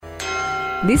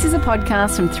This is a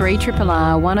podcast from 3RRR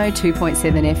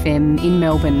 102.7 FM in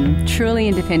Melbourne, truly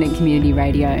independent community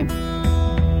radio.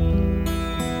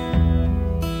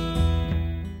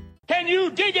 Can you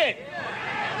dig it?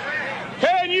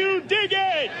 Can you dig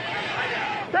it?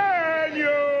 Can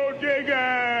you dig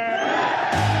it?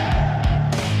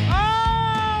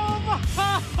 Oh,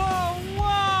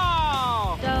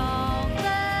 wow! Don't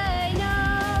they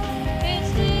know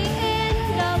it's the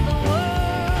end of the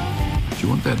world? Do you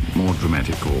want that more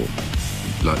dramatic or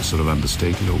like sort of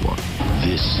understated or what?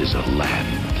 This is a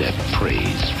land that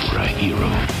prays for a hero.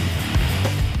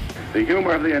 The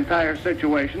humor of the entire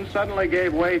situation suddenly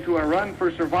gave way to a run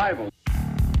for survival.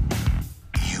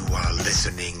 You are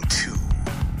listening to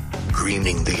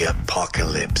Greening the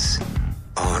Apocalypse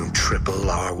on Triple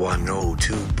R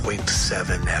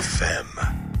 102.7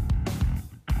 FM.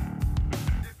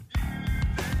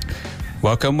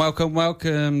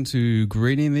 Welcome to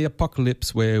Greening the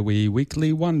Apocalypse, where we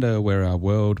weekly wonder where our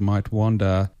world might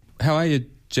wander. How are you,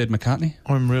 Jed McCartney?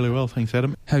 I'm really well, thanks,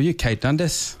 Adam. How are you, Kate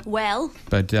Dundas? Well.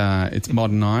 But it's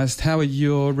modernised. How are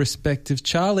your respective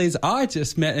Charlies? I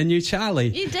just met a new Charlie.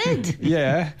 You did?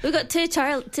 Yeah. We've got two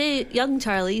young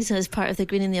Charlies as part of the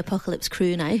Greening the Apocalypse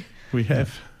crew now. We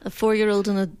have. A 4-year-old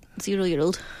and a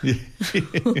 0-year-old. Yeah.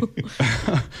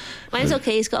 Mine's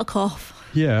okay, he's got a cough.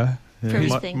 Yeah.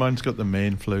 Mine's got the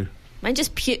man flu. Mine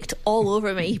just puked all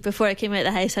over me before I came out of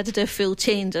the house. I had to do a full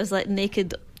change. I was like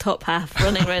naked top half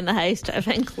running around the house trying to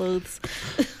find clothes.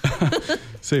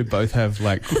 So you both have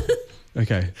like,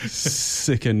 okay,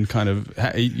 sick and kind of,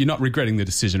 you're not regretting the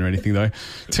decision or anything though.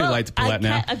 Too late to pull out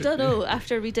now. I don't know,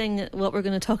 after reading what we're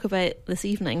going to talk about this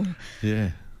evening. Yeah.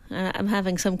 I'm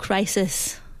having some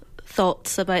crisis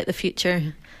thoughts about the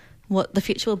future, what the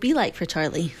future will be like for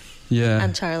Charlie. Yeah.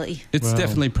 And Charlie. It's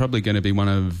definitely probably going to be one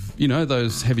of,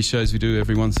 those heavy shows we do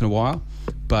every once in a while.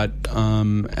 But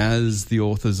as the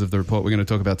authors of the report we're going to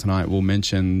talk about tonight will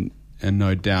mention, and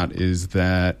no doubt, is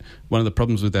that one of the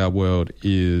problems with our world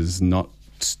is not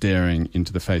staring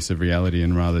into the face of reality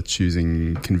and rather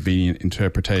choosing convenient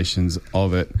interpretations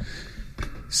of it.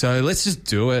 So let's just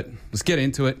do it. Let's get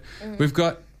into it. We've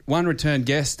got one return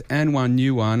guest and one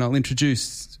new one. I'll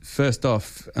introduce, first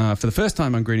off, for the first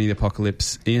time on Greening the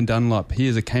Apocalypse, Ian Dunlop. He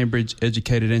is a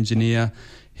Cambridge-educated engineer.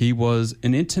 He was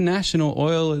an international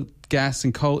oil, gas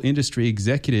and coal industry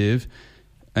executive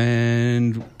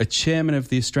and a chairman of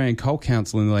the Australian Coal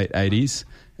Council in the late 80s.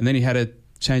 And then he had a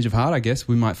change of heart, I guess.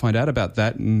 We might find out about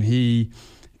that. And he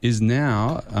is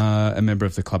now a member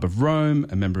of the Club of Rome,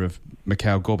 a member of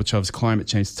Mikhail Gorbachev's Climate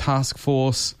Change Task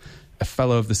Force, a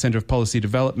fellow of the Centre of Policy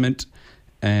Development,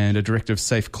 and a director of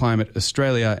Safe Climate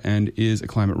Australia, and is a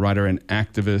climate writer and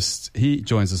activist. He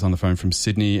joins us on the phone from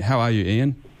Sydney. How are you,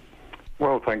 Ian?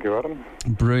 Well, thank you, Adam.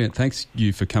 Brilliant. Thanks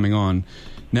you for coming on.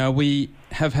 Now, we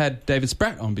have had David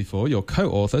Spratt on before, your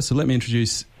co-author, so let me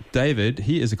introduce David.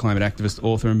 He is a climate activist,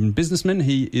 author and businessman.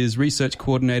 He is research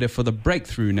coordinator for the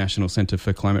Breakthrough National Centre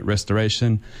for Climate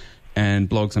Restoration and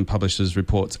blogs and publishes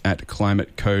reports at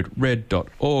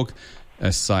climatecodered.org,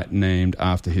 a site named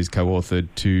after his co-authored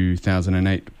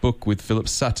 2008 book with Philip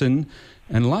Sutton.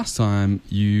 And last time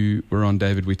you were on,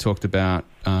 David, we talked about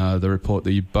the report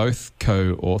that you both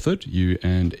co-authored, you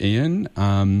and Ian.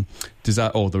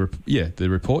 The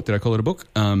report, did I call it a book?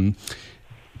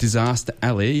 Disaster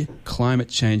Alley, Climate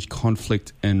Change,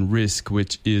 Conflict and Risk,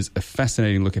 which is a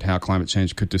fascinating look at how climate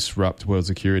change could disrupt world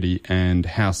security and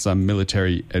how some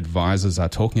military advisors are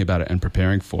talking about it and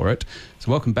preparing for it. So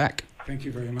welcome back. Thank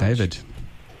you very much. David.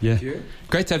 Yeah. Thank you.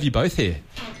 Great to have you both here.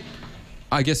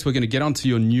 I guess we're going to get on to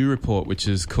your new report, which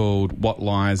is called What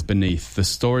Lies Beneath: The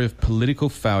Story of Political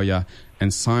Failure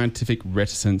and Scientific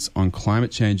Reticence on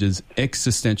Climate Change's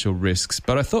Existential Risks.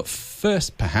 But I thought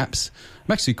first, perhaps,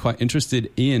 I'm actually quite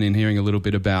interested, Ian, in hearing a little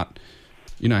bit about,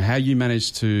 how you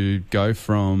managed to go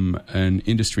from an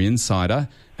industry insider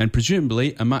and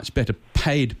presumably a much better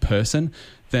paid person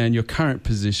than your current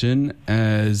position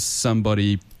as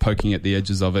somebody poking at the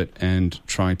edges of it and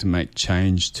trying to make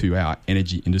change to our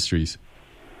energy industries.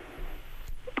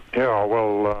 Yeah,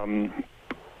 well,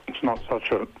 it's not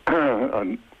such a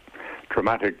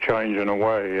dramatic change in a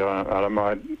way. Adam,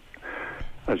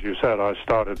 as you said, I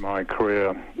started my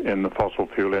career in the fossil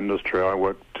fuel industry. I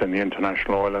worked in the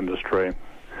international oil industry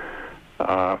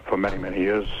for many, many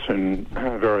years in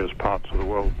various parts of the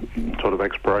world, sort of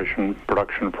exploration,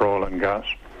 production for oil and gas.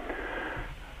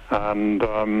 And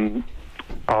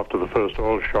after the first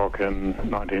oil shock in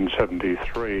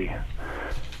 1973,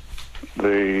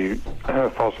 the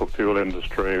fossil fuel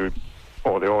industry,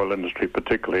 or the oil industry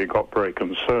particularly, got very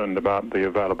concerned about the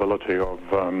availability of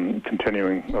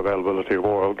continuing availability of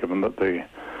oil, given that the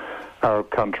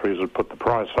Arab countries had put the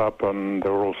price up, and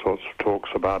there were all sorts of talks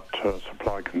about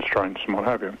supply constraints and what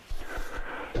have you.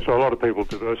 So a lot of people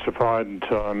diversified,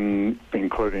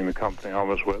 including the company I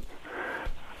was with.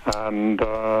 And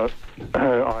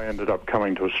I ended up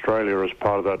coming to Australia as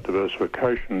part of that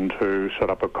diversification to set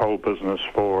up a coal business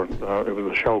for, it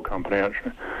was a Shell company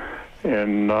actually,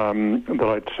 in the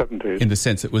late 70s. In the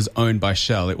sense it was owned by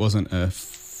Shell, it wasn't a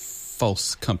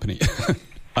false company.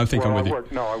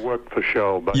 I worked for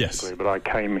Shell basically, yes. But I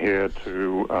came here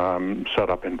to set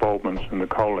up involvements in the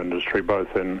coal industry,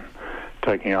 both in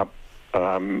taking up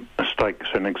stakes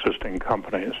in existing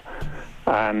companies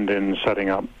and in setting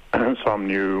up some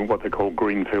new, what they call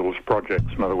greenfields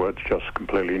projects, in other words, just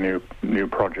completely new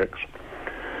projects.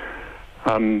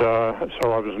 And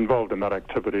so I was involved in that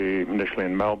activity initially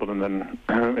in Melbourne and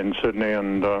then in Sydney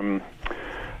and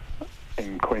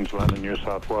in Queensland and New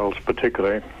South Wales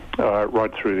particularly,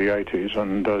 right through the 80s.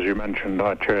 And as you mentioned,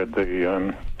 I chaired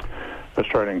the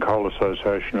Australian Coal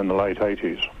Association in the late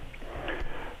 80s.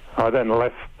 I then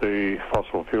left the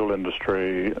fossil fuel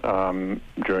industry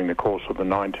during the course of the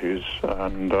 90s,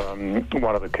 and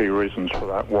one of the key reasons for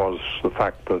that was the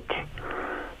fact that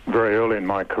very early in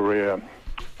my career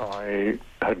I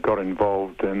had got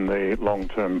involved in the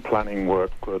long-term planning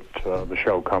work that the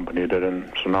Shell company did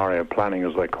in scenario planning,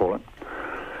 as they call it,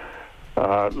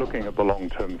 looking at the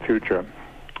long-term future.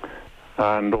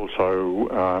 And also,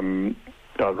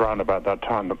 around about that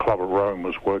time, the Club of Rome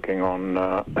was working on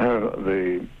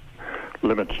the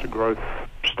Limits to Growth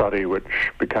study, which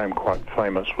became quite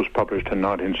famous, was published in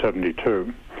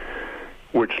 1972,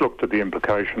 which looked at the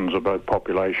implications of both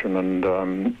population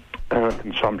and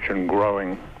consumption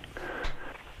growing,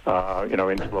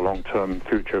 into the long-term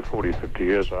future, 40, 50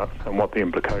 years out, and what the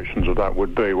implications of that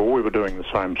would be. Well, we were doing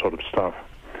the same sort of stuff.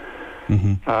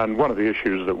 Mm-hmm. And one of the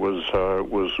issues that was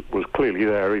clearly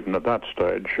there even at that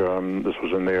stage, this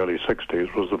was in the early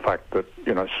 60s, was the fact that,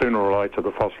 sooner or later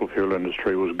the fossil fuel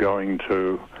industry was going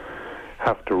to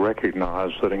have to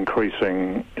recognize that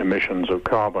increasing emissions of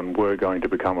carbon were going to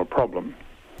become a problem.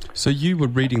 So you were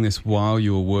reading this while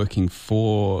you were working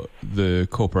for the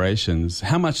corporations.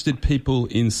 How much did people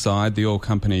inside the oil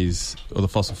companies or the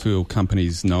fossil fuel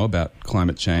companies know about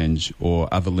climate change or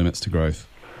other limits to growth?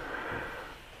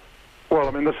 Well,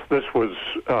 I mean, this was,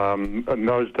 in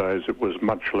those days, it was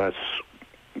much less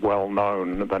well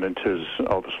known than it is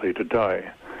obviously today.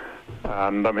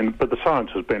 And I mean, but the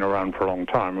science has been around for a long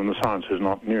time, and the science is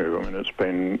not new. I mean, it's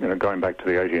been, going back to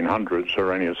the 1800s.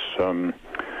 Arrhenius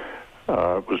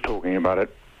was talking about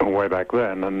it way back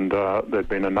then, and there'd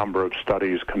been a number of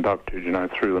studies conducted,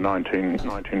 through the 1900s,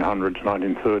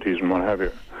 1930s, and what have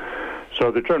you. So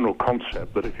the general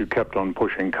concept that if you kept on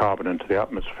pushing carbon into the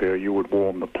atmosphere, you would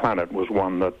warm the planet was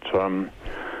one that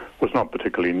was not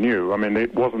particularly new. I mean,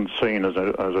 it wasn't seen as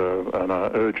an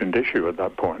urgent issue at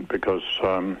that point because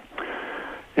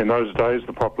in those days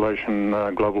the population,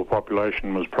 global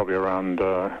population, was probably around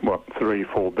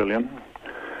 3-4 billion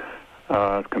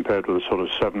compared to the sort of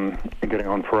 7 getting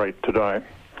on for 8 today.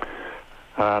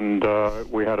 And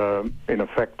we had, in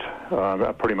effect,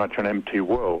 pretty much an empty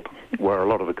world where a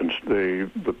lot of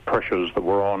the pressures that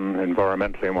were on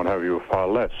environmentally and what have you were far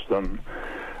less than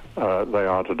they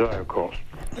are today, of course.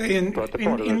 In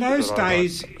those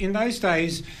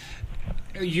days,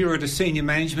 you were at a senior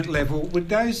management level. Would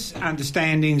those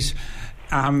understandings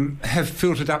have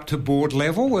filtered up to board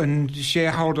level and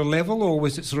shareholder level, or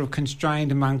was it sort of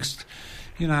constrained amongst,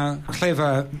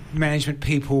 clever management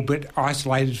people but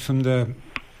isolated from the...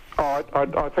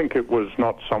 I think it was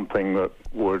not something that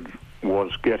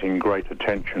was getting great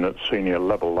attention at senior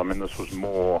level. I mean, this was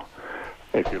more,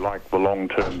 if you like, the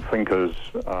long-term thinkers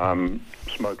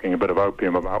smoking a bit of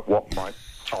opium about what might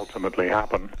ultimately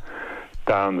happen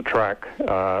down the track,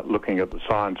 looking at the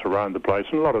science around the place.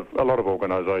 And a lot of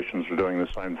organisations were doing the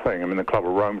same thing. I mean, the Club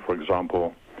of Rome, for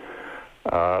example,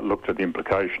 looked at the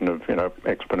implication of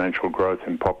exponential growth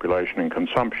in population and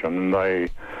consumption, and they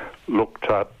looked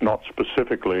at not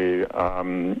specifically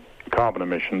carbon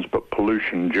emissions, but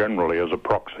pollution generally as a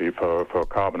proxy for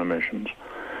carbon emissions.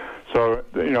 So,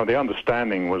 the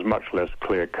understanding was much less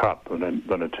clear-cut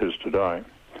than it is today.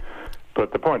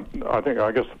 But the point, I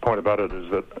guess the point about it is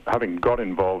that having got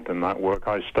involved in that work,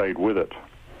 I stayed with it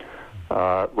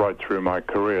right through my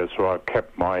career. So I've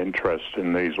kept my interest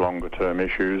in these longer-term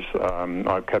issues.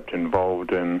 I've kept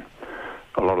involved in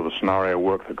a lot of the scenario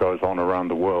work that goes on around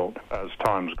the world as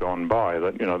time's gone by.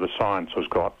 That the science has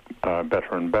got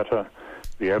better and better,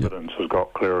 the evidence has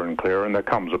got clearer and clearer, and there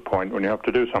comes a point when you have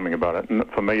to do something about it. And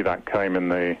for me, that came in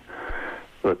the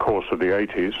course of the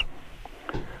 80s,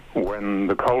 when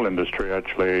the coal industry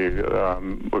actually,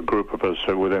 a group of us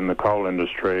within the coal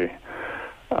industry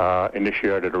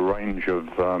initiated a range of,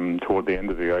 toward the end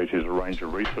of the 80s, a range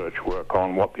of research work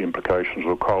on what the implications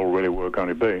of coal really were going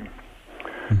to be.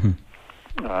 Mm-hmm.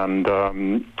 And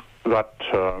that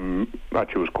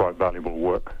actually was quite valuable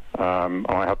work.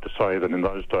 I have to say that in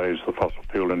those days the fossil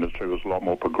fuel industry was a lot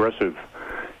more progressive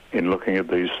in looking at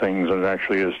these things than it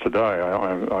actually is today.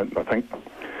 I think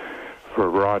for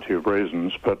a variety of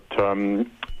reasons, but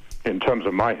in terms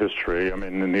of my history, I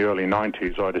mean, in the early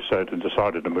 90s I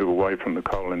decided to move away from the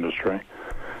coal industry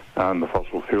and the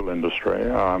fossil fuel industry,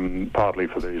 partly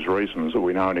for these reasons, that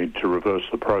we now need to reverse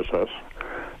the process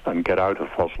and get out of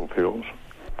fossil fuels.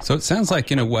 So it sounds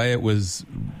like, in a way, it was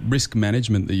risk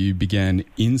management that you began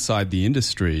inside the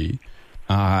industry,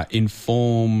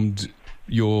 informed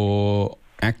your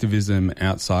activism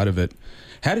outside of it.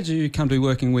 How did you come to be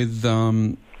working with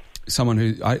someone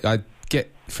who, I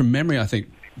get from memory, I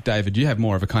think, David, you have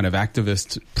more of a kind of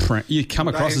activist. You come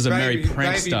across as a merry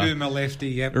prankster. Baby boomer lefty,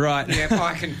 yep. Right. Yep,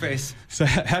 I confess. So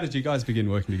how did you guys begin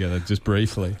working together, just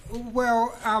briefly?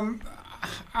 Well,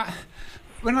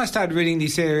 when I started reading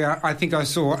this area, I think I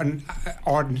saw an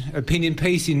odd opinion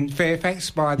piece in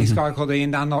Fairfax by this guy called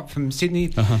Ian Dunlop from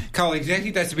Sydney, coal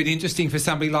executive. That's a bit interesting for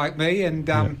somebody like me. And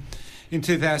in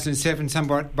 2007,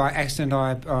 somewhat by accident,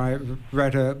 I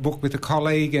wrote a book with a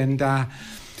colleague, and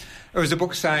it was a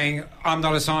book saying, I'm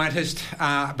not a scientist,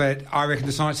 but I reckon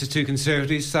the science is too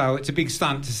conservative. So it's a big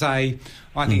stunt to say,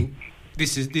 I think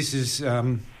this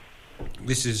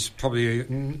is probably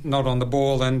not on the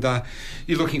ball, and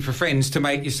you're looking for friends to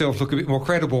make yourself look a bit more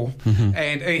credible.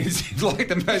 And Ian's like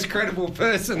the most credible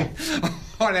person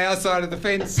on our side of the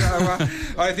fence. So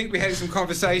I think we had some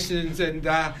conversations and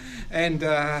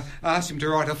asked him to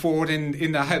write a forward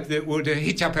in the hope that it would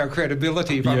hitch up our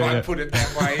credibility, if I might put it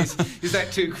that way. Is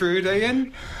that too crude,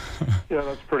 Ian? Yeah,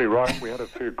 that's pretty right. We had a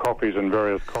few copies in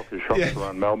various coffee shops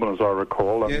around Melbourne, as I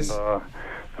recall, and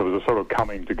there was a sort of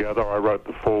coming together. I wrote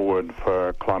the foreword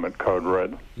for Climate Code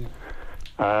Red. Yeah.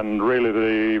 And really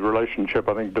the relationship,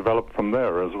 I think, developed from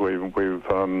there as we've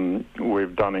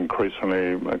done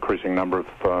increasing number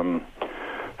of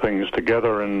things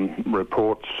together in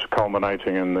reports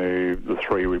culminating in the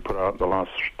three we put out the last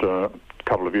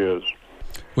couple of years.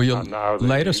 Well, your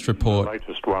latest report... The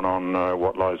latest one on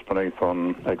what lies beneath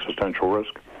on existential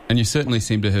risk. And you certainly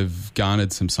seem to have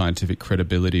garnered some scientific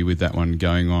credibility with that one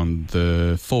going on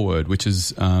the forward, which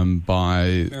is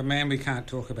by... A man we can't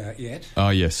talk about yet.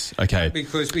 Oh, yes. Okay.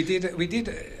 Because we did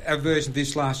a version of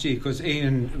this last year because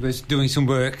Ian was doing some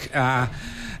work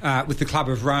with the Club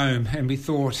of Rome, and we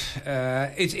thought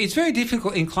it's very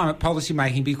difficult in climate policy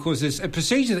making because there's a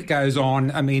procedure that goes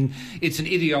on. I mean, it's an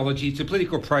ideology, it's a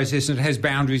political process, and it has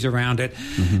boundaries around it.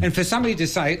 And for somebody to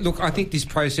say, look, I think this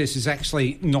process is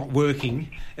actually not working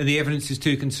and the evidence is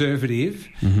too conservative,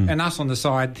 and us on the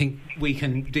side think we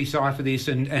can decipher this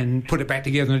and put it back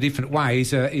together in a different way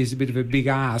is a bit of a big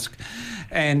ask.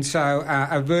 And so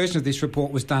a version of this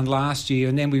report was done last year,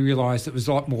 and then we realised there was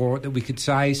a lot more that we could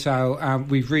say, so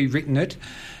we've rewritten it,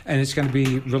 and it's going to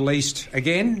be released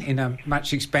again in a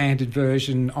much expanded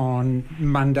version on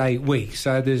Monday week.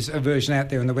 So there's a version out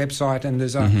there on the website, and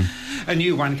there's a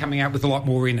new one coming out with a lot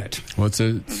more in it. Well, it's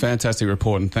a fantastic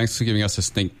report, and thanks for giving us a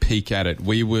sneak peek at it.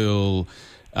 We will...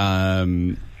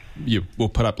 we'll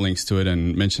put up links to it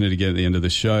and mention it again at the end of the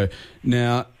show.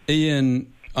 Now,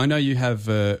 Ian, I know you have...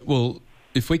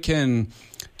 if we can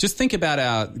just think about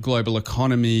our global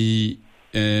economy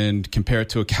and compare it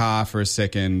to a car for a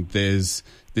second, there's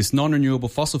this non-renewable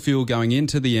fossil fuel going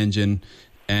into the engine,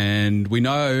 and we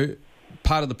know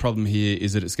part of the problem here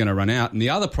is that it's going to run out, and the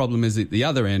other problem is at the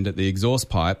other end, at the exhaust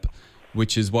pipe,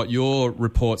 which is what your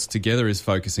reports together is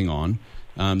focusing on,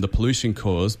 the pollution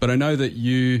caused. But I know that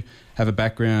you have a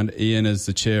background, Ian, as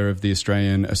the chair of the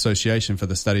Australian Association for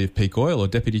the Study of Peak Oil, or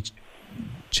Deputy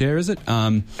Chair, is it?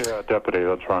 Yeah, Deputy,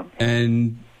 that's right.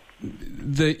 And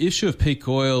the issue of peak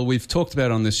oil, we've talked about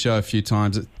on this show a few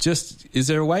times. Is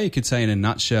there a way you could say in a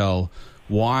nutshell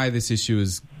why this issue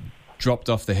has dropped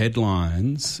off the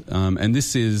headlines? And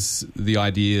this is the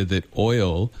idea that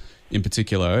oil, in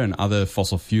particular, and other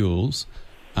fossil fuels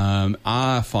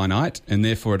are finite, and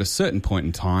therefore at a certain point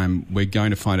in time, we're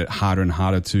going to find it harder and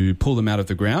harder to pull them out of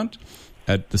the ground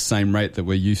at the same rate that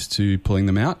we're used to pulling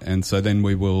them out. And so then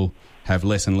we will have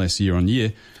less and less year on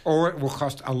year. Or it will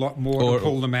cost a lot more to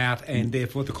pull them out, and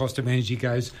therefore the cost of energy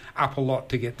goes up a lot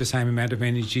to get the same amount of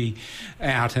energy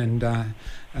out. And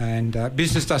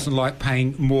business doesn't like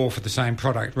paying more for the same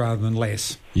product rather than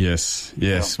less. Yes.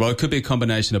 Yeah. Well, it could be a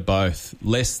combination of both.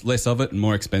 Less of it and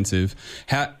more expensive.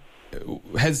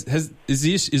 Is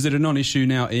it a non-issue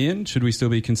now, Ian? Should we still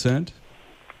be concerned?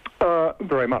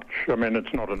 Very much. I mean,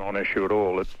 it's not a non-issue at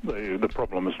all. The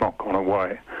problem has not gone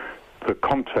away. The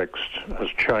context has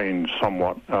changed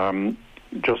somewhat.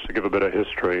 Just to give a bit of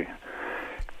history,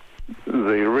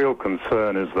 the real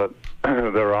concern is that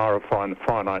there are a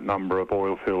finite number of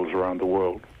oil fields around the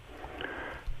world.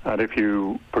 And if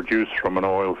you produce from an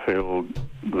oil field,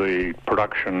 the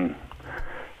production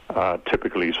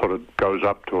typically sort of goes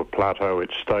up to a plateau.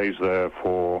 It stays there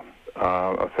for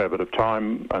a fair bit of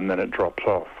time, and then it drops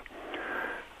off.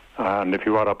 And if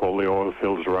you add up all the oil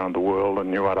fields around the world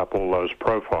and you add up all those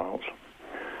profiles,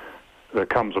 there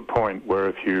comes a point where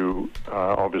if you,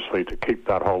 obviously to keep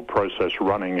that whole process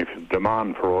running, if the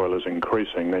demand for oil is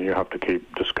increasing, then you have to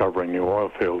keep discovering new oil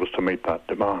fields to meet that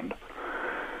demand.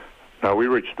 Now, we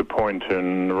reached the point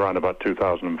in around about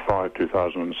 2005,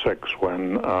 2006,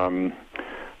 when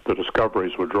the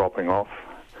discoveries were dropping off,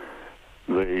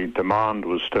 the demand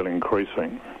was still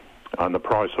increasing, and the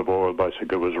price of oil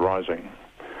basically was rising.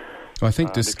 I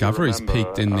think discoveries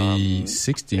peaked in the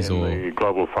 60s in the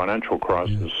global financial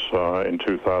crisis in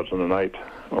 2008,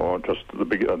 or just at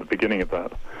the beginning of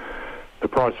that. The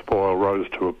price of oil rose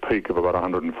to a peak of about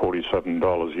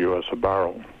 $147 US a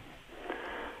barrel.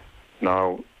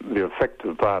 Now, the effect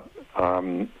of that,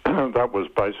 that was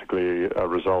basically a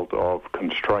result of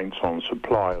constraints on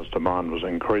supply as demand was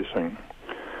increasing.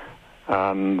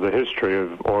 And the history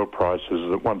of oil prices is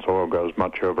that once oil goes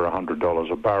much over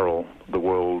 $100 a barrel, the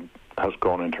world has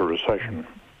gone into recession.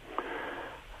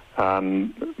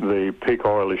 And the peak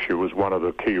oil issue was one of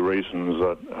the key reasons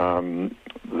that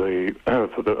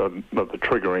for the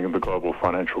triggering of the global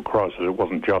financial crisis. It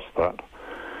wasn't just that.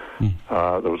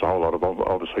 There was a whole lot of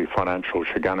obviously financial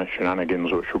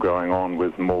shenanigans which were going on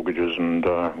with mortgages and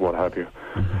what have you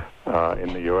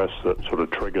in the US that sort of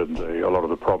triggered a lot of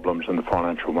the problems in the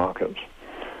financial markets.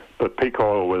 But peak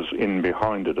oil was in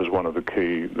behind it as one of the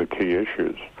key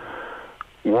issues.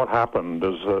 What happened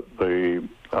is that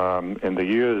in the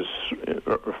years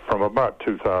from about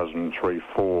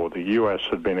 2003-04, the US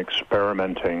had been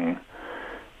experimenting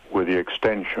with the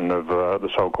extension of the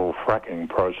so-called fracking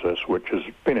process, which has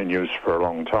been in use for a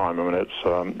long time. I mean,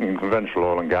 it's in conventional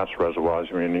oil and gas reservoirs.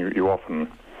 I mean, you often,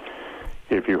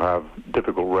 if you have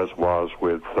difficult reservoirs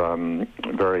with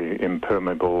very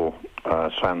impermeable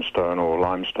sandstone or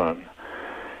limestone,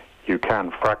 you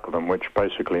can frack them, which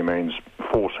basically means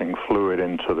forcing fluid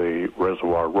into the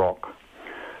reservoir rock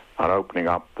and opening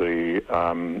up the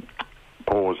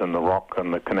pores in the rock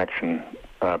and the connection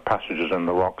passages in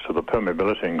the rock, so the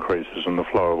permeability increases and the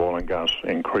flow of oil and gas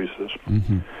increases.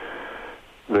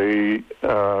 The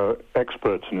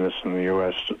experts in this in the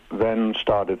US then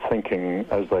started thinking,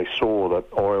 as they saw that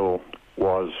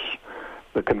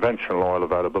the conventional oil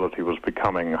availability was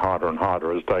becoming harder and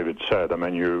harder, as David said. I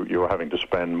mean, you were having to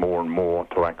spend more and more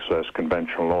to access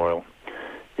conventional oil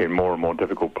in more and more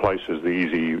difficult places.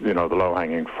 The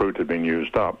low-hanging fruit had been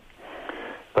used up.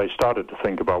 They started to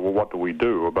think about, well, what do we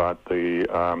do about the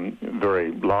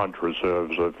very large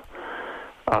reserves of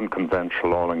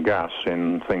unconventional oil and gas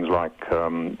in things like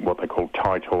what they call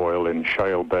tight oil in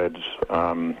shale beds,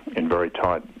 in very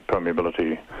tight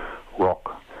permeability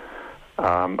rock.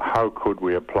 How could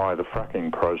we apply the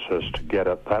fracking process to get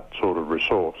at that sort of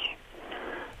resource?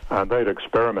 They'd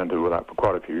experimented with that for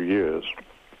quite a few years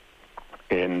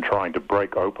in trying to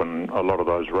break open a lot of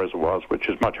those reservoirs, which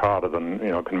is much harder than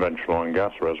conventional oil and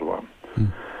gas reservoir.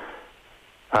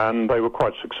 And they were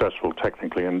quite successful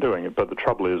technically in doing it, but the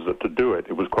trouble is that to do it,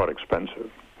 it was quite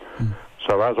expensive.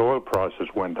 So as oil prices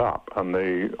went up and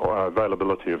the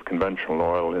availability of conventional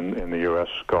oil in the US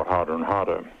got harder and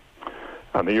harder,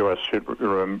 and the US, should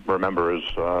remember, is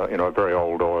a very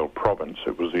old oil province.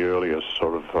 It was the earliest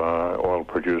sort of oil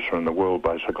producer in the world,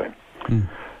 basically.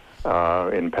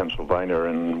 In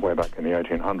Pennsylvania way back in the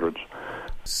 1800s.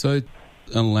 So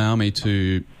allow me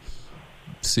to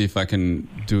see if I can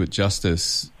do it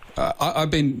justice.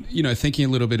 I've been, thinking a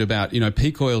little bit about,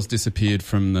 peak oil's disappeared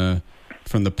from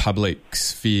the public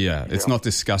sphere. It's not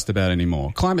discussed about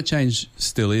anymore. Climate change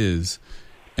still is.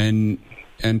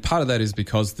 And part of that is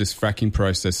because this fracking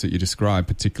process that you described,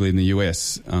 particularly in the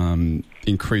US,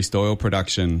 increased oil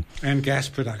production. And gas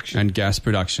production. And gas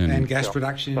production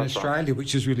in Australia,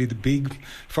 which is really the big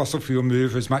fossil fuel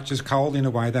mover, as much as coal in a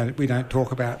way that we don't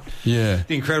talk about. The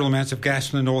incredible amounts of gas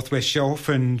from the North West Shelf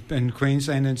and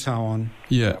Queensland and so on.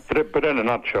 But in a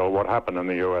nutshell, what happened in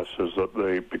the US is that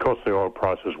because the oil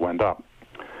prices went up,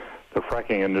 the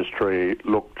fracking industry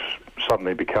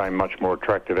suddenly became much more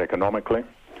attractive economically.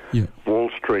 Wall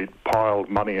Street piled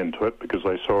money into it because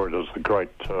they saw it as the great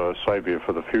saviour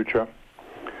for the future.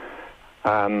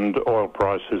 And oil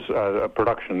prices,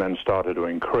 production then started to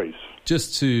increase.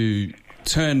 Just to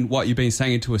turn what you've been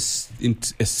saying into a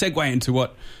segue into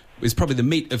what is probably the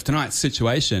meat of tonight's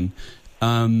situation.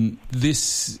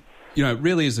 This,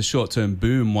 really is a short-term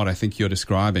boom, what I think you're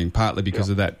describing, partly because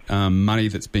of that money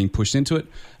that's being pushed into it,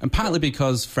 and partly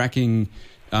because fracking,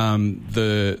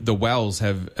 the wells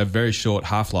have a very short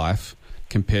half-life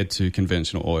compared to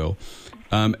conventional oil.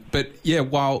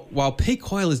 While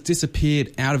peak oil has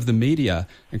disappeared out of the media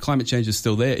and climate change is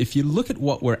still there, if you look at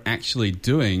what we're actually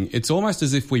doing, it's almost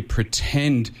as if we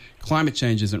pretend climate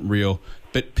change isn't real,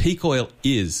 but peak oil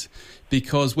is,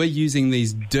 because we're using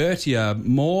these dirtier,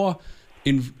 more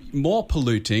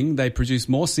polluting, they produce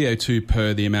more CO2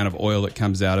 per the amount of oil that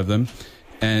comes out of them,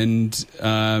 and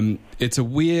it's a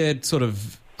weird sort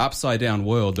of upside-down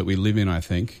world that we live in, I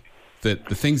think, that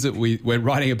the things that we're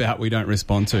writing about we don't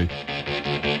respond to.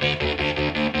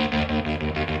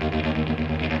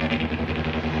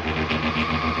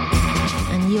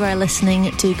 And you are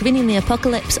listening to Greening the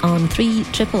Apocalypse on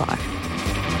 3RRR.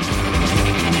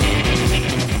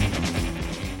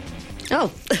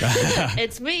 Oh,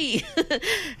 it's me.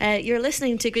 You're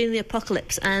listening to Greening the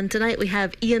Apocalypse, and tonight we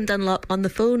have Ian Dunlop on the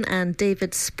phone and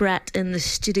David Spratt in the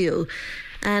studio.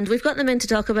 And we've got them in to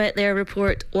talk about their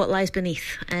report, What Lies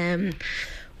Beneath,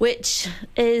 which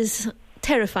is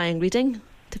terrifying reading,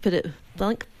 to put it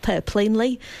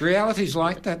plainly. Reality's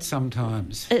like that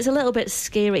sometimes. It's a little bit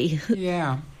scary.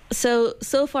 Yeah. So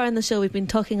far in the show, we've been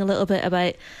talking a little bit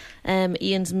about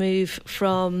Ian's move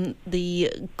from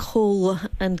the coal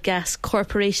and gas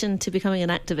corporation to becoming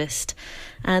an activist,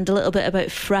 and a little bit about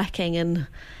fracking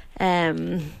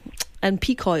and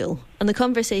peak oil, and the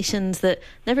conversations that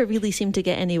never really seem to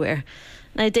get anywhere.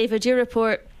 Now, David, your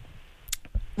report,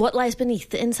 What Lies Beneath,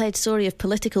 the inside story of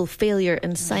political failure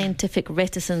and scientific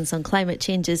reticence on climate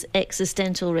change's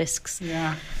existential risks.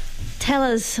 Yeah. Tell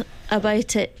us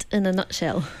about it in a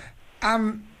nutshell.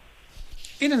 In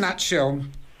a nutshell,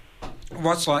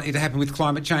 what's likely to happen with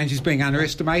climate change is being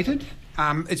underestimated.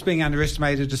 It's being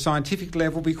underestimated at a scientific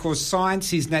level because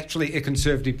science is naturally a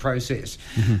conservative process.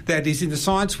 Mm-hmm. That is, in the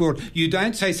science world, you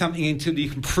don't say something until you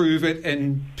can prove it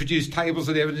and produce tables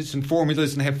of evidence and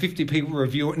formulas and have 50 people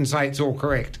review it and say it's all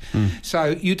correct.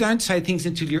 So you don't say things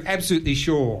until you're absolutely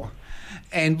sure.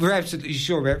 And we're absolutely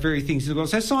sure about very things in the world.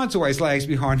 So science always lags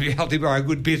behind reality by a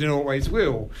good bit and always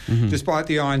will, despite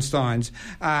the Einsteins.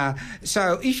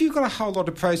 So if you've got a whole lot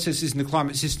of processes in the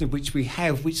climate system, which we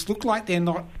have, which look like they're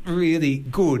not really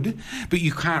good, but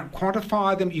you can't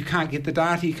quantify them, you can't get the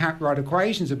data, you can't write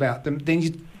equations about them, then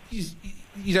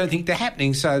you don't think they're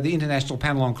happening. So the International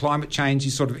Panel on Climate Change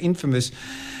is sort of infamous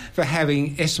for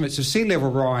having estimates of sea level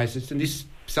rises, and this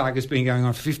saga's been going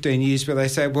on for 15 years, where they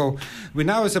say, well, we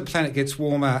know as the planet gets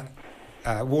warmer,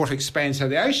 water expands, so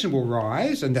the ocean will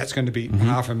rise, and that's going to be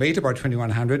half a metre by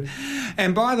 2100.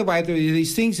 And by the way, there are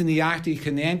these things in the Arctic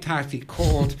and the Antarctic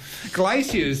called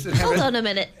glaciers. Hold on a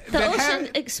minute. The ocean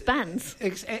expands?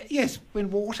 Yes, when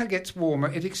water gets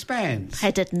warmer, it expands.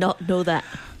 I did not know that.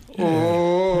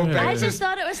 Oh, I just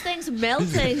thought it was things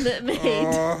melting that made.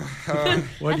 I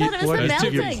thought it was the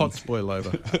melting. Your pots boil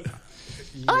over.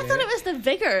 Oh, I thought it was the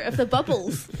vigour of the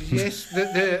bubbles. Yes,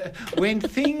 when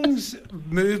things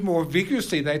move more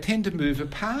vigorously, they tend to move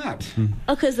apart.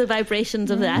 Oh, because the vibrations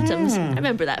of the atoms. I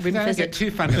remember that from physics. Don't get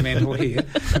too fundamental here.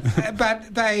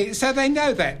 But they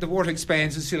know that the water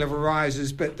expands and sea level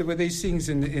rises, but there were these things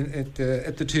at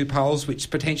the two poles which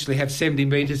potentially have 70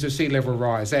 metres of sea level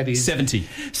rise. That is 70.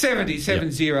 70.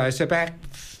 So back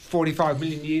 45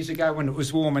 million years ago, when it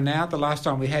was warmer now, the last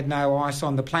time we had no ice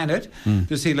on the planet,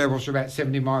 the sea levels were about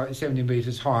 70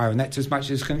 metres higher, and that's as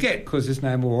much as it can get because there's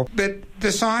no more. But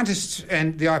the scientists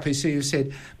and the IPC have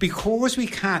said, because we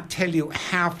can't tell you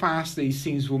how fast these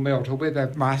things will melt or whether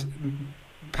they've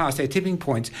passed their tipping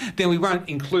points, then we won't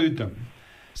include them.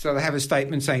 So they have a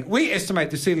statement saying, we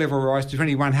estimate the sea level rise to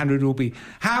 2100 will be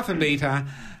half a metre,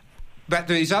 but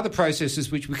there are these other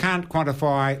processes which we can't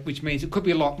quantify, which means it could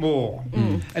be a lot more.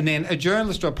 And then a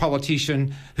journalist or a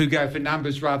politician who go for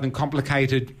numbers rather than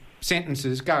complicated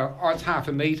sentences go, oh, it's half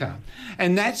a metre.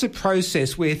 And that's a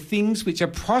process where things which are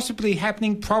probably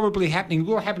happening,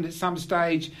 will happen at some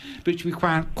stage, which we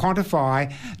can't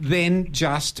quantify, then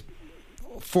just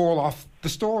fall off the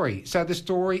story. So the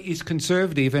story is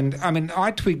conservative. And, I mean,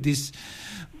 I twigged this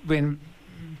when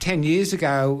 10 years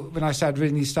ago when I started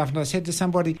reading this stuff, and I said to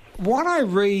somebody, what I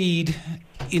read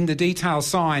in the detailed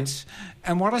science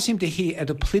and what I seem to hear at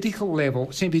a political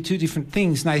level seem to be two different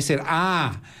things. And they said,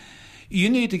 You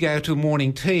need to go to a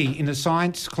morning tea in a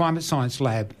climate science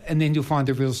lab, and then you'll find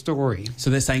the real story. So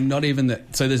they're saying not even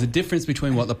that. So there's a difference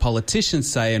between what the politicians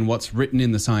say and what's written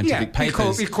in the scientific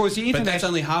papers. Because but that's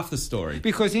only half the story.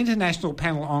 Because the International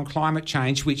Panel on Climate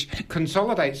Change, which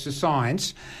consolidates the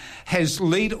science, has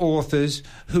lead authors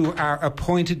who are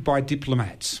appointed by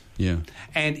diplomats. Yeah.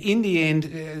 And in the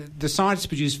end, the scientists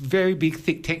produce very big,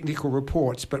 thick technical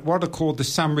reports, but what are called the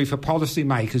summary for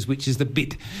policymakers, which is the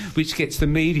bit which gets the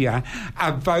media,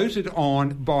 are voted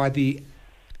on by the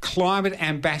climate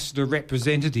ambassador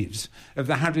representatives of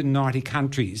the 190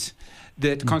 countries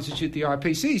that constitute the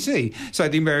IPCC. So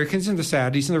the Americans and the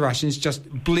Saudis and the Russians just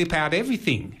blip out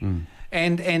everything.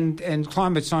 And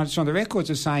climate scientists on the records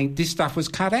are saying this stuff was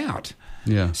cut out.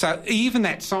 Yeah. So even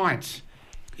that science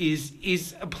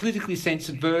is a politically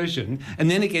censored version,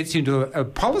 and then it gets into a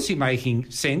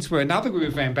policy-making sense where another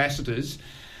group of ambassadors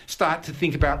start to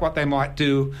think about what they might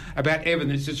do about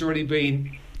evidence that's already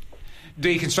been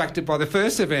deconstructed by the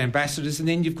first of ambassadors, and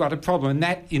then you've got a problem. And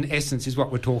that, in essence, is what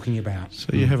we're talking about. So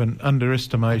you have an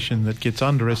underestimation that gets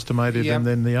underestimated, and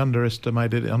then the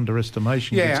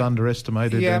underestimation gets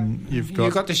underestimated, and you've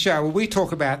got to show. Well, we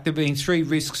talk about there being three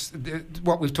risks.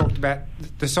 What we've talked about: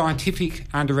 the scientific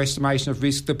underestimation of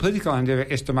risk, the political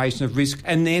underestimation of risk,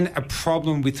 and then a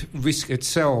problem with risk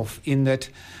itself. In that,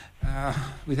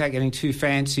 without getting too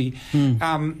fancy.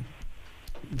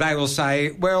 They will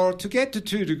say, well, to get to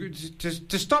 2 degrees,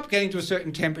 to stop getting to a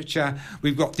certain temperature,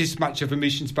 we've got this much of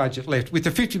emissions budget left with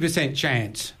a 50%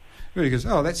 chance. Everybody goes,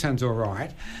 oh, that sounds all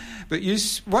right. But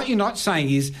what you're not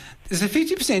saying is there's a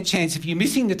 50% chance of you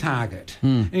missing the target.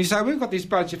 And you say, we've got this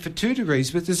budget for 2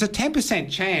 degrees, but there's a 10%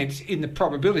 chance in the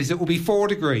probabilities it will be 4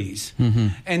 degrees.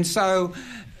 And so...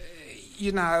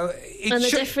 and the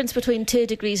difference between 2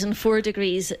 degrees and 4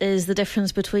 degrees is the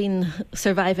difference between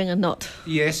surviving and not.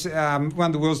 Yes. One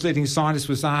of the world's leading scientists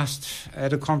was asked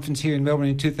at a conference here in Melbourne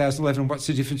in 2011, what's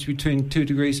the difference between 2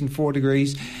 degrees and 4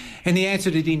 degrees? And he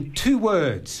answered it in 2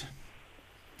 words.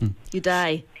 You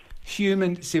die.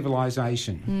 Human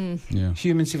civilization. Yeah.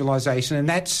 Human civilization. And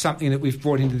that's something that we've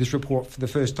brought into this report for the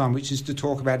first time, which is to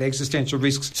talk about existential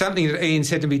risks. Something that Ian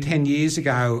said to me 10 years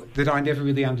ago that I never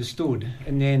really understood.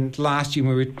 And then last year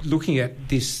when we were looking at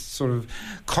this sort of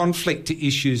conflict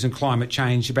issues and climate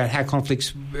change, about how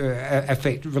conflicts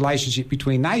affect relationship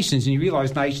between nations, and you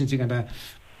realise nations are going to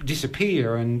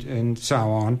disappear and so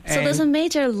on. So there's a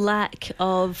major lack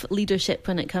of leadership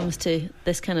when it comes to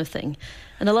this kind of thing.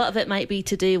 And a lot of it might be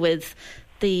to do with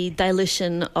the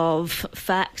dilution of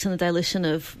facts and the dilution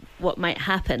of what might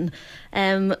happen.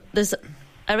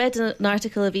 I read an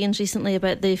article of Ian's recently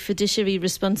about the fiduciary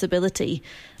responsibility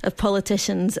of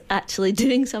politicians actually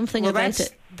doing something about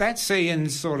it. That's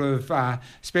Ian's sort of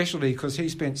specialty, because he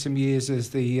spent some years as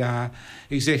the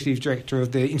executive director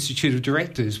of the Institute of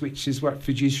Directors, which is what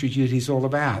fiduciary duty is all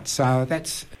about. So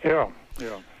that's... Yeah.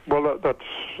 Well,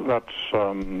 that's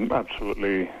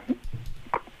absolutely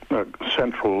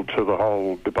central to the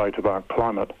whole debate about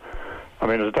climate. I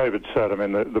mean, as David said,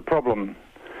 the problem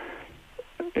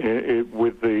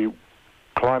with the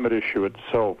climate issue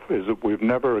itself is that we've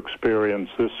never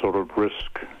experienced this sort of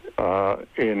risk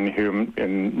in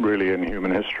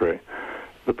human history.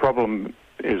 The problem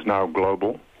is now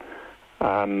global,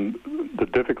 and the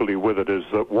difficulty with it is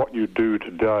that what you do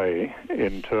today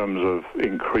in terms of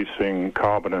increasing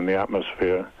carbon in the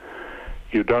atmosphere,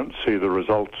 you don't see the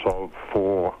results of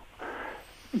for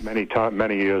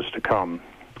many years to come.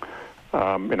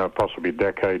 Possibly a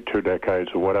decade, 2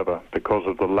 decades, or whatever, because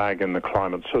of the lag in the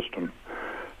climate system.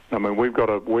 I mean, we've got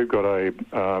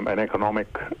an economic,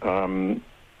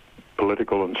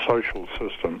 political, and social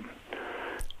system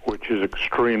which is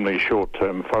extremely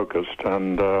short-term focused,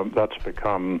 and that's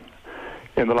become,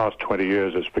 in the last 20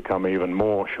 years, it's become even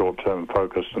more short-term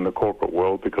focused in the corporate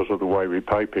world because of the way we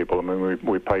pay people. I mean,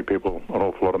 we pay people an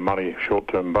awful lot of money,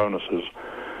 short-term bonuses,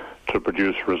 to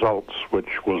produce results,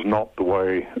 which was not the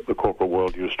way the corporate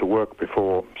world used to work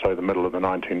before, say, the middle of the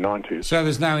 1990s. So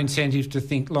there's no incentive to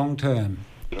think long-term.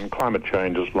 And climate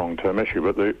change is a long-term issue,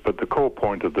 but the core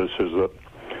point of this is that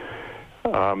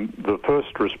the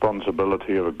first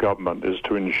responsibility of a government is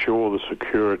to ensure the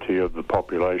security of the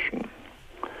population.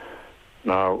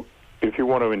 Now, if you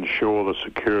want to ensure the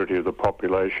security of the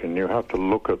population, you have to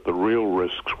look at the real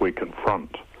risks we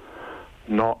confront,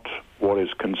 not what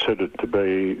is considered to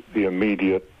be the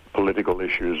immediate political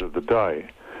issues of the day.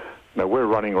 Now, we're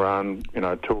running around,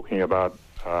 talking about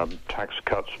tax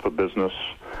cuts for business.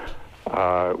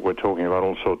 We're talking about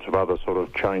all sorts of other sort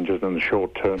of changes in the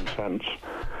short-term sense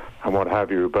and what have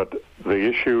you. But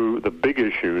The big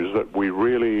issues that we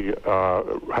really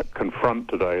confront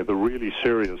today, the really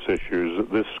serious issues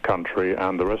that this country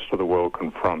and the rest of the world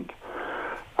confront,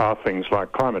 are things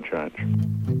like climate change.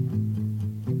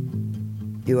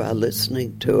 You are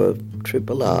listening to a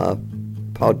Triple R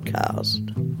podcast.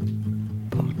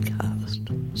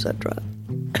 Is that right?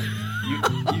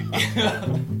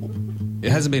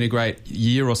 It hasn't been a great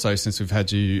year or so since we've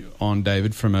had you on,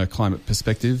 David, from a climate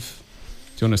perspective.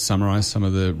 Do you want to summarise some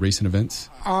of the recent events?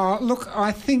 Look,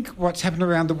 I think what's happened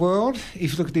around the world,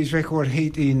 if you look at this record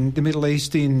heat in the Middle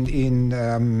East,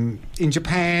 in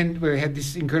Japan, where we had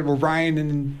this incredible rain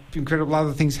and incredible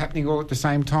other things happening all at the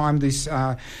same time, this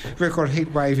record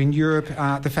heat wave in Europe,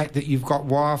 the fact that you've got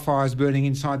wildfires burning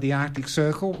inside the Arctic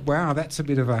Circle, wow, that's a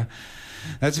bit of a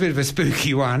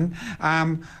spooky one.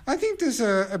 I think there's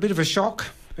a bit of a shock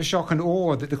and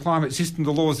awe that the climate system,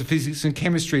 the laws of physics and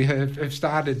chemistry have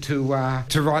started to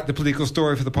write the political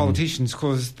story for the politicians,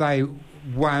 because they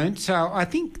won't. So I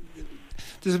think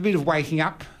there's a bit of waking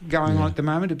up going on at the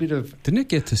moment, a bit of Didn't it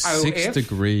get to 6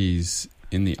 degrees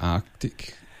in the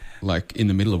Arctic, like in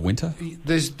the middle of winter?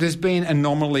 There's been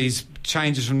anomalies,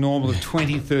 changes from normal of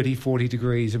 20, 30, 40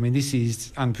 degrees. I mean, this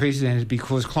is unprecedented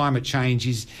because climate change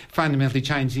is fundamentally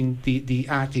changing the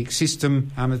Arctic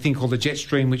system. A thing called the jet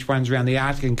stream, which runs around the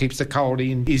Arctic and keeps the cold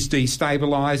in, is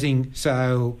destabilising.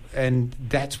 So, and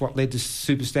that's what led to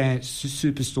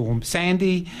Superstorm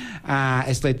Sandy,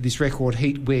 has led to this record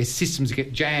heat where systems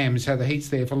get jammed, so the heat's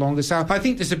there for longer. So I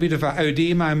think there's a bit of an oh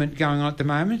dear moment going on at the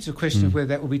moment. It's a question of whether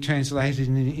that will be translated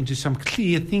into some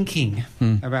clear thinking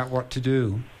about what to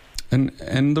do.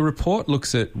 And the report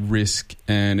looks at risk,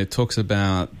 and it talks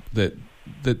about that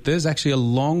there's actually a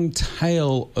long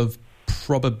tail of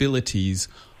probabilities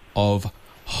of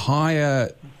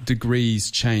higher degrees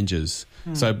changes.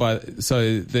 So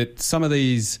that some of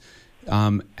these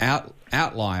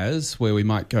outliers where we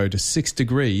might go to 6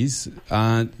 degrees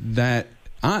that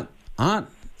aren't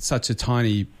such a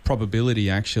tiny probability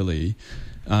actually.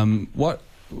 You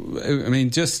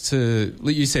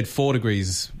said 4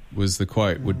 degrees was the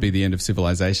quote, would be the end of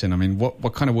civilization. I mean,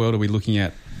 what kind of world are we looking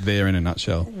at there in a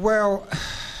nutshell? Well,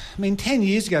 I mean, 10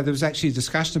 years ago there was actually a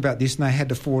discussion about this, and they had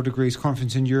the 4 degrees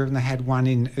conference in Europe and they had one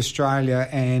in Australia,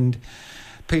 and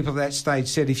people at that stage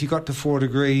said if you got to 4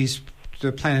 degrees,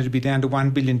 the planet would be down to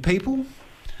 1 billion people.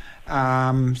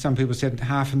 Some people said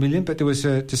 500,000, but there was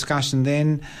a discussion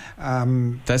then.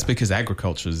 That's because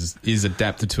agriculture is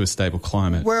adapted to a stable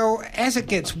climate. Well, as it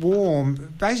gets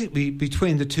warm, basically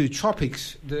between the two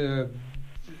tropics, the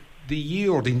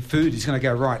yield in food is going to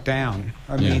go right down.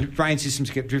 I mean, rain systems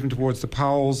get driven towards the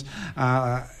poles.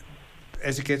 As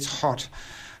it gets hot,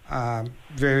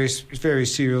 various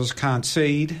cereals can't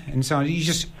seed, and so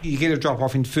you get a drop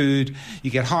off in food.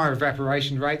 You get higher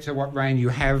evaporation rates, so what rain you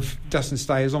have doesn't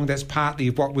stay as long. That's partly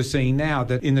of what we're seeing now,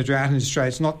 that in the drought in Australia,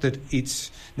 it's not that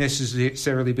it's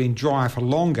necessarily been dry for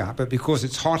longer, but because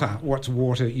it's hotter, what's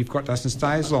water you've got doesn't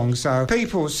stay as long. So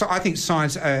I think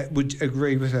science would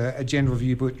agree with a general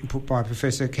view put by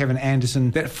Professor Kevin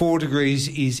Anderson that 4 degrees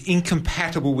is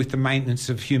incompatible with the maintenance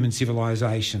of human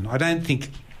civilization. I don't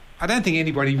think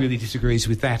anybody really disagrees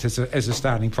with that as a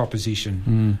starting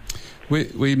proposition.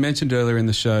 We mentioned earlier in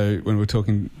the show when we were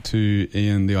talking to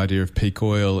Ian the idea of peak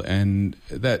oil, and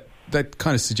that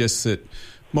kind of suggests that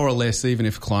more or less, even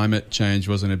if climate change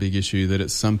wasn't a big issue, that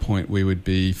at some point we would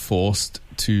be forced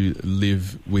to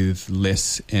live with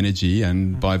less energy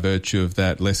and by virtue of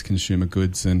that less consumer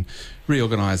goods, and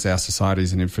reorganise our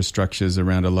societies and infrastructures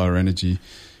around a lower energy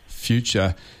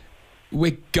future.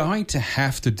 We're going to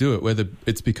have to do it, whether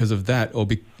it's because of that or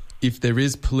if there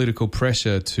is political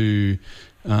pressure to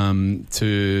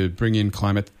bring in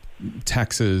climate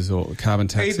taxes or carbon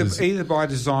taxes. Either by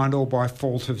design or by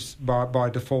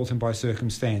default and by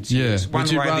circumstance. Yeah. Yes, one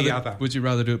way or the other. Would you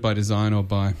rather do it by design or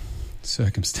by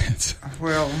circumstance?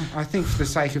 Well, I think for the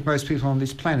sake of most people on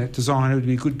this planet, design would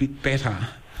be a good bit better.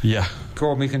 Yeah.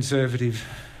 Call me conservative.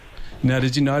 Now,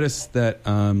 did you notice that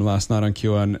last night on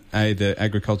Q&A, the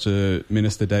Agriculture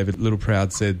Minister, David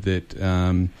Littleproud, said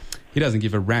that he doesn't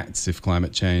give a rat's if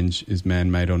climate change is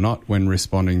man-made or not when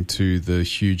responding to the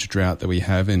huge drought that we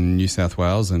have in New South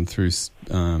Wales and through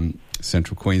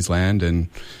central Queensland and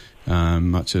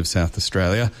much of South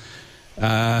Australia.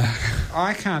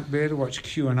 I can't bear to watch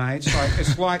Q&A.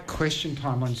 It's like Question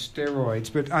Time on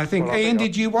steroids. But I think, Ian,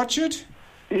 did you watch it?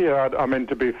 Yeah, I mean,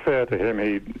 to be fair to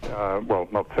him,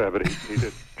 not fair, but he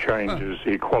did change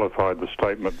he qualified the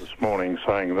statement this morning,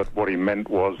 saying that what he meant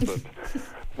was that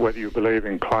whether you believe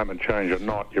in climate change or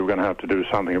not, you're going to have to do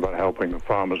something about helping the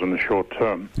farmers in the short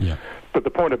term. Yeah. But the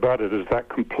point about it is that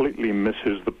completely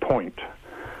misses the point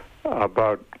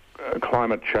about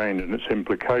climate change and its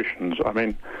implications, I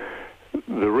mean,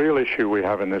 the real issue we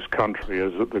have in this country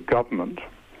is that the government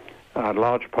and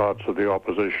large parts of the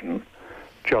opposition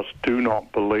just do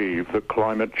not believe that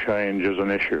climate change is an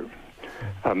issue.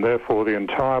 And therefore, the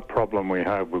entire problem we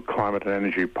have with climate and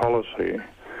energy policy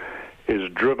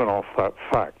is driven off that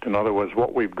fact. In other words,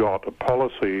 what we've got are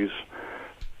policies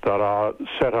that are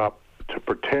set up to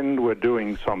pretend we're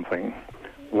doing something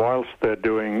whilst they're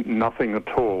doing nothing at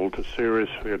all to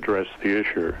seriously address the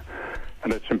issue.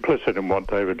 And it's implicit in what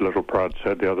David Spratt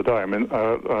said the other day,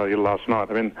 last night.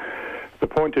 I mean, the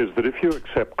point is that if you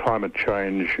accept climate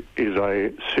change is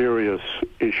a serious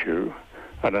issue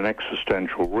and an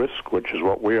existential risk, which is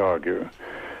what we argue,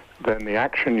 then the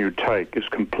action you take is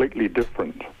completely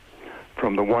different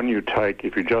from the one you take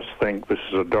if you just think this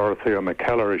is a Dorothy or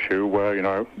McKellar issue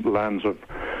where, lands of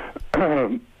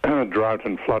drought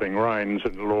and flooding rains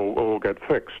and it'll all get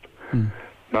fixed.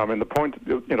 Now, I mean,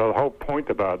 the whole point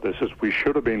about this is we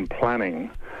should have been planning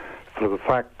for the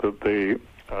fact that the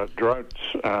droughts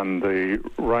and the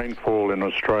rainfall in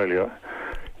Australia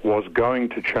was going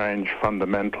to change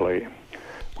fundamentally.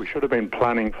 We should have been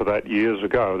planning for that years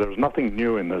ago. There's nothing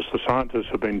new in this. The scientists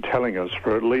have been telling us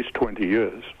for at least 20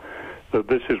 years that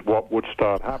this is what would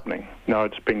start happening. Now,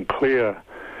 it's been clear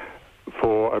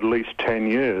for at least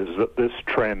 10 years that this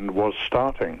trend was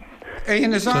starting.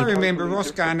 Ian, as I remember,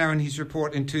 Ross Garnaut in his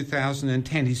report in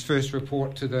 2010, his first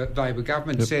report to the Labor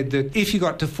government, said that if you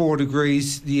got to 4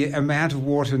 degrees, the amount of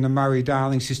water in the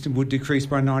Murray-Darling system would decrease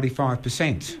by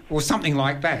 95%, or something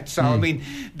like that. So, I mean,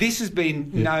 this has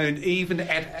been known even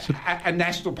at a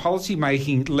national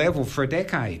policy-making level for a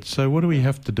decade. So what do we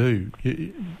have to do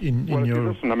if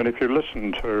you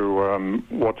listen to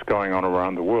what's going on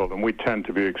around the world, and we tend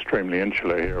to be extremely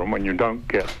insular here, and when you don't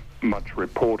get much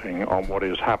reporting on what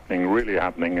is really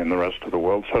happening in the rest of the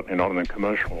world, certainly not in the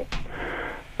commercial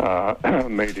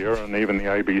media, and even the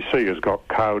ABC has got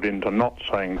cowed into not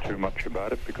saying too much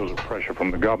about it because of pressure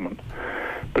from the government.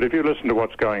 But if you listen to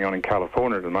what's going on in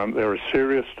California at the moment, there are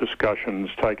serious discussions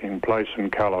taking place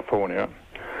in California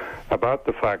about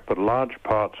the fact that large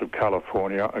parts of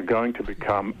California are going to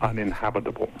become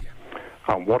uninhabitable.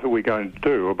 And what are we going to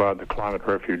do about the climate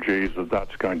refugees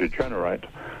that's going to generate?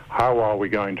 How are we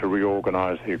going to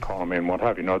reorganise the economy and what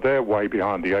have you? Now, they're way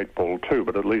behind the 8 ball too,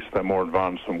 but at least they're more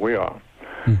advanced than we are.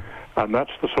 And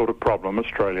that's the sort of problem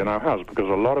Australia now has, because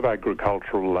a lot of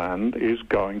agricultural land is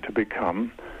going to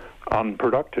become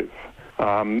unproductive.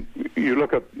 You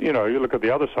look at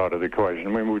the other side of the equation. I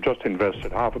mean, we've just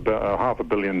invested $500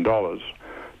 million to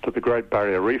the Great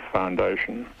Barrier Reef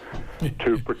Foundation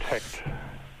to protect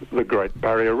the Great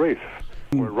Barrier Reef.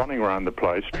 We're running around the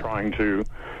place trying to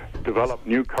develop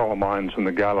new coal mines in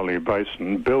the Galilee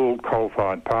Basin, build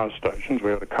coal-fired power stations.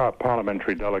 We had a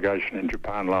parliamentary delegation in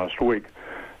Japan last week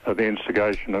at the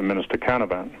instigation of Minister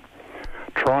Canavan,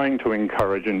 trying to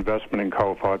encourage investment in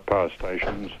coal-fired power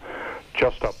stations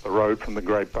just up the road from the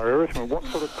Great Barrier Reef. I mean, what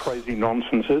sort of crazy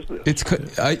nonsense is this?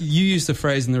 You use the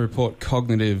phrase in the report,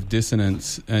 cognitive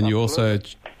dissonance, and you also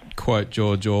quote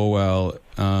George Orwell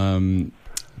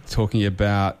talking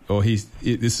about,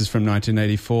 this is from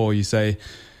 1984, you say...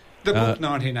 The book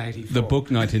 1984. The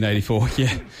book 1984,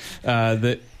 yeah.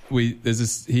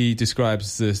 He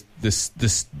describes the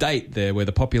state there where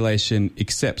the population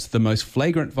accepts the most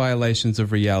flagrant violations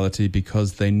of reality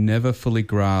because they never fully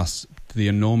grasp the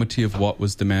enormity of what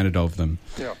was demanded of them,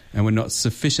 and were not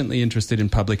sufficiently interested in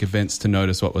public events to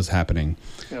notice what was happening.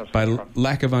 By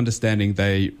lack of understanding,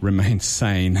 they remain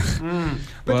sane.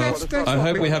 That's I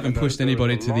hope we haven't pushed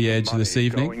anybody to the edge this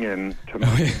evening. Going in to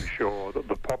making sure that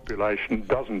the population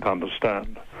doesn't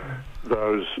understand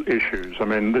those issues. I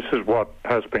mean, this is what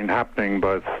has been happening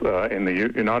both in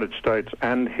the United States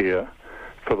and here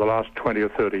for the last 20 or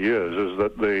 30 years, is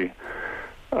that the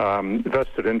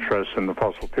vested interests in the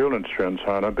fossil fuel industry and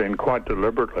so on have been quite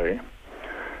deliberately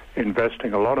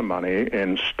investing a lot of money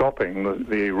in stopping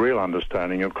the real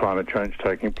understanding of climate change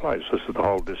taking place. This is the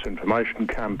whole disinformation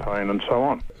campaign and so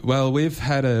on. Well, we've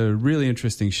had a really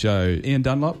interesting show. Ian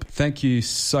Dunlop, thank you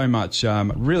so much.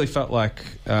 Really felt like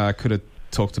I could have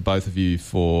talked to both of you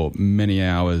for many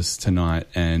hours tonight.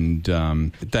 And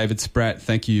David Spratt,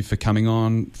 thank you for coming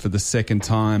on for the second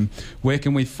time. Where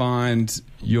can we find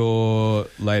your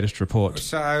latest report?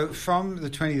 So from the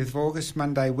 20th of August,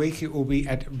 Monday week, it will be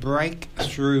at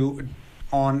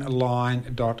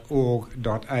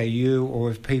breakthroughonline.org.au,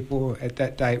 or if people at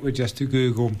that date were just to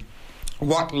Google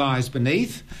what lies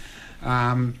beneath.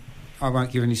 I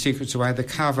won't give any secrets away. The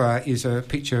cover is a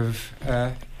picture of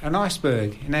an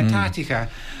iceberg in Antarctica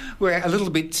where a little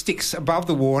bit sticks above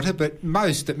the water, but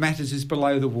most that matters is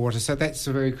below the water. So that's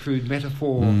a very crude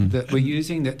metaphor that we're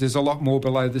using, that there's a lot more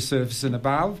below the surface than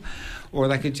above. Or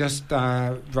they could just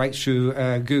break through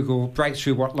Google, break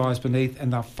through what lies beneath,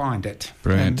 and they'll find it.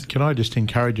 Brilliant. And can I just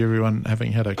encourage everyone,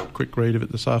 having had a quick read of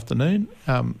it this afternoon,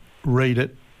 read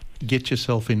it, get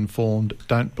yourself informed.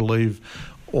 Don't believe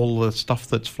all the stuff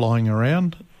that's flying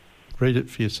around. Read it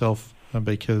for yourself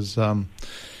because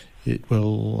it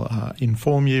will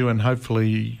inform you and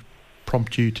hopefully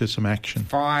prompt you to some action.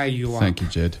 Fire you up. Thank you,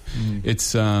 Jed.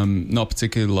 It's not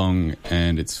particularly long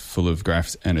and it's full of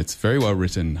graphs and it's very well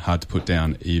written, hard to put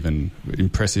down, even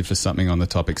impressive for something on the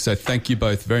topic. So thank you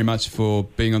both very much for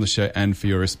being on the show and for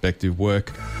your respective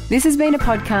work. This has been a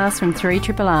podcast from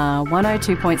 3RRR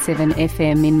 102.7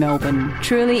 FM in Melbourne.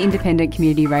 Truly independent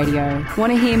community radio.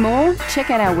 Want to hear more? Check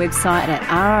out our website at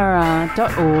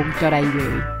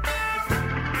rrr.org.au.